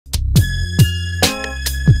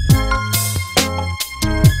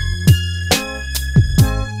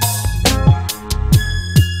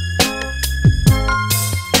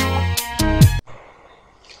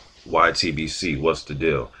YTBC, what's the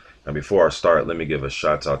deal? And before I start, let me give a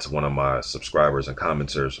shout out to one of my subscribers and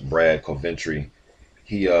commenters, Brad Coventry.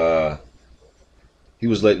 He was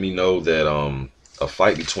letting me know that a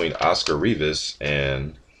fight between Oscar Rivas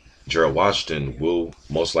and Gerald Washington will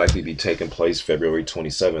most likely be taking place February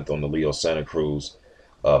 27th on the Leo Santa Cruz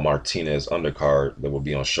Martinez undercard that will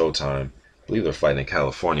be on Showtime. I believe they're fighting in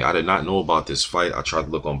California. I did not know about this fight. I tried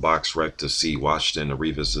to look on BoxRec to see Washington and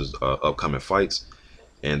Rivas' upcoming fights,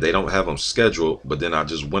 and they don't have them scheduled. But then I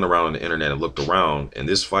just went around on the internet and looked around, and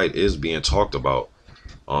this fight is being talked about.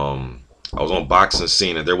 I was on Boxing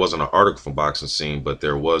Scene, and there wasn't an article from Boxing Scene, but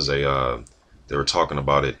there was a they were talking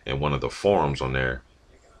about it in one of the forums on there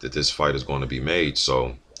that this fight is going to be made.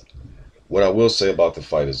 So what I will say about the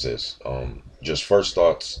fight is this. Just first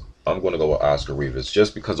thoughts, I'm going to go with Oscar Rivas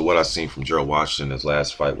just because of what I've seen from Gerald Washington, his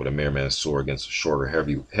last fight with Amir Mansour against a shorter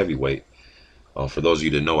heavyweight. For those of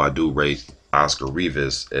you that know, I do rate Oscar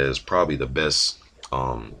Rivas as probably the best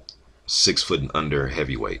 6 foot and under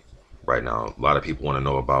heavyweight right now. A lot of people want to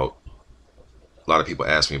know about. A lot of people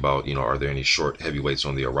ask me about, are there any short heavyweights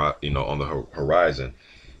on the on the horizon?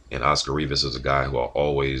 And Oscar Rivas is a guy who I'll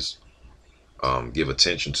always give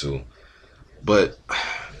attention to. But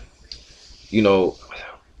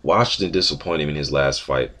Washington disappointed him in his last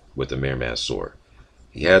fight with Amir Mansour.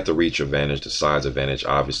 He had the reach advantage, the size advantage,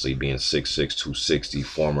 obviously being 6'6", 260,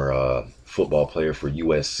 former football player for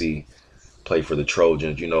USC, played for the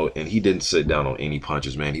Trojans, and he didn't sit down on any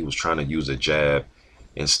punches, man. He was trying to use a jab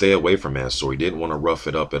and stay away from Mansour. He didn't want to rough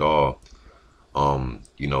it up at all.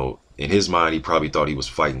 In his mind, he probably thought he was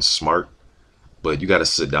fighting smart, but you got to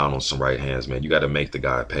sit down on some right hands, man. You got to make the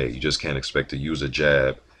guy pay. You just can't expect to use a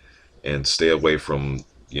jab and stay away from,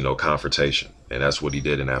 confrontation. And that's what he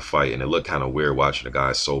did in that fight. And it looked kind of weird watching a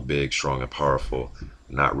guy so big, strong, and powerful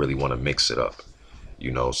not really want to mix it up,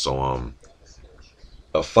 So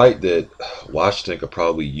a fight that Washington could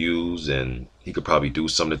probably use, and he could probably do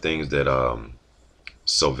some of the things that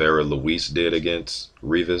Silveira Luis did against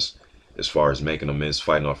Rivas, as far as making them miss,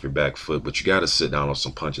 fighting off your back foot. But you got to sit down on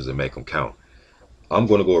some punches and make them count. I'm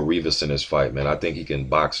going to go with Rivas in this fight, man. I think he can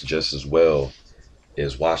box just as well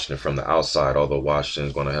as Washington from the outside, although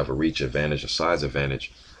Washington's going to have a reach advantage, a size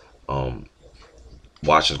advantage.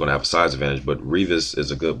 Washington's going to have a size advantage, but Rivas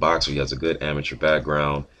is a good boxer. He has a good amateur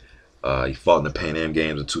background. He fought in the Pan Am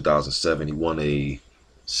Games in 2007. He won a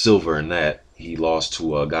silver in that. He lost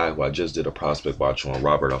to a guy who I just did a prospect watch on,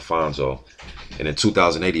 Robert Alfonso. And in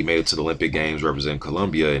 2008, he made it to the Olympic Games representing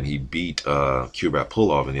Colombia, and he beat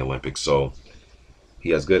Kubrat in the Olympics. So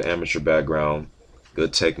he has good amateur background,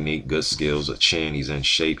 good technique, good skills, a chin. He's in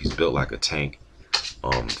shape. He's built like a tank.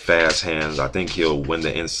 Fast hands. I think he'll win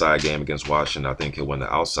the inside game against Washington. I think he'll win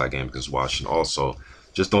the outside game against Washington also.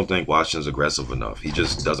 Just don't think Washington's aggressive enough. He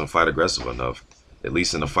just doesn't fight aggressive enough. At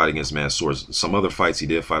least in the fight against Mansour. Some other fights he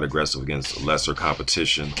did fight aggressive against lesser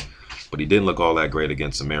competition, but he didn't look all that great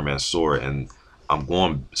against Amir Mansour. And I'm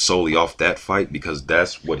going solely off that fight because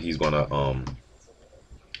that's what he's gonna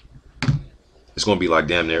it's gonna be like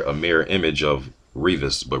damn near a mirror image of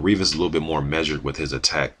Rivas, but Rivas is a little bit more measured with his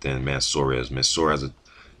attack than Mansour is. Mansour has a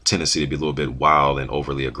tendency to be a little bit wild and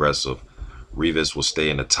overly aggressive. Rivas will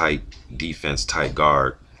stay in a tight defense, tight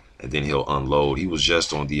guard, and then he'll unload. He was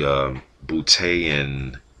just on the Boutte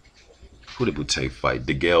and who did Boutte fight?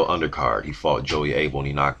 DeGale undercard. He fought Joey Abel and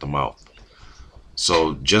he knocked him out.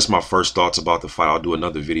 So just my first thoughts about the fight. I'll do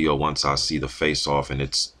another video once I see the face-off and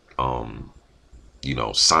it's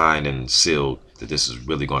signed and sealed that this is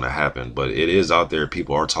really going to happen. But it is out there.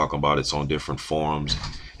 People are talking about it. It's on different forums,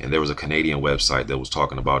 and there was a Canadian website that was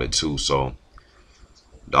talking about it too. So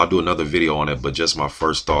I'll do another video on it. But just my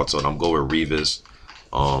first thoughts on. I'm going with Rivas,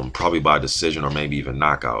 probably by decision or maybe even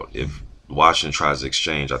knockout. If Washington tries to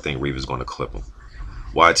exchange, I think Rivas is going to clip him.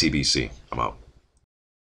 YTBC. I'm out.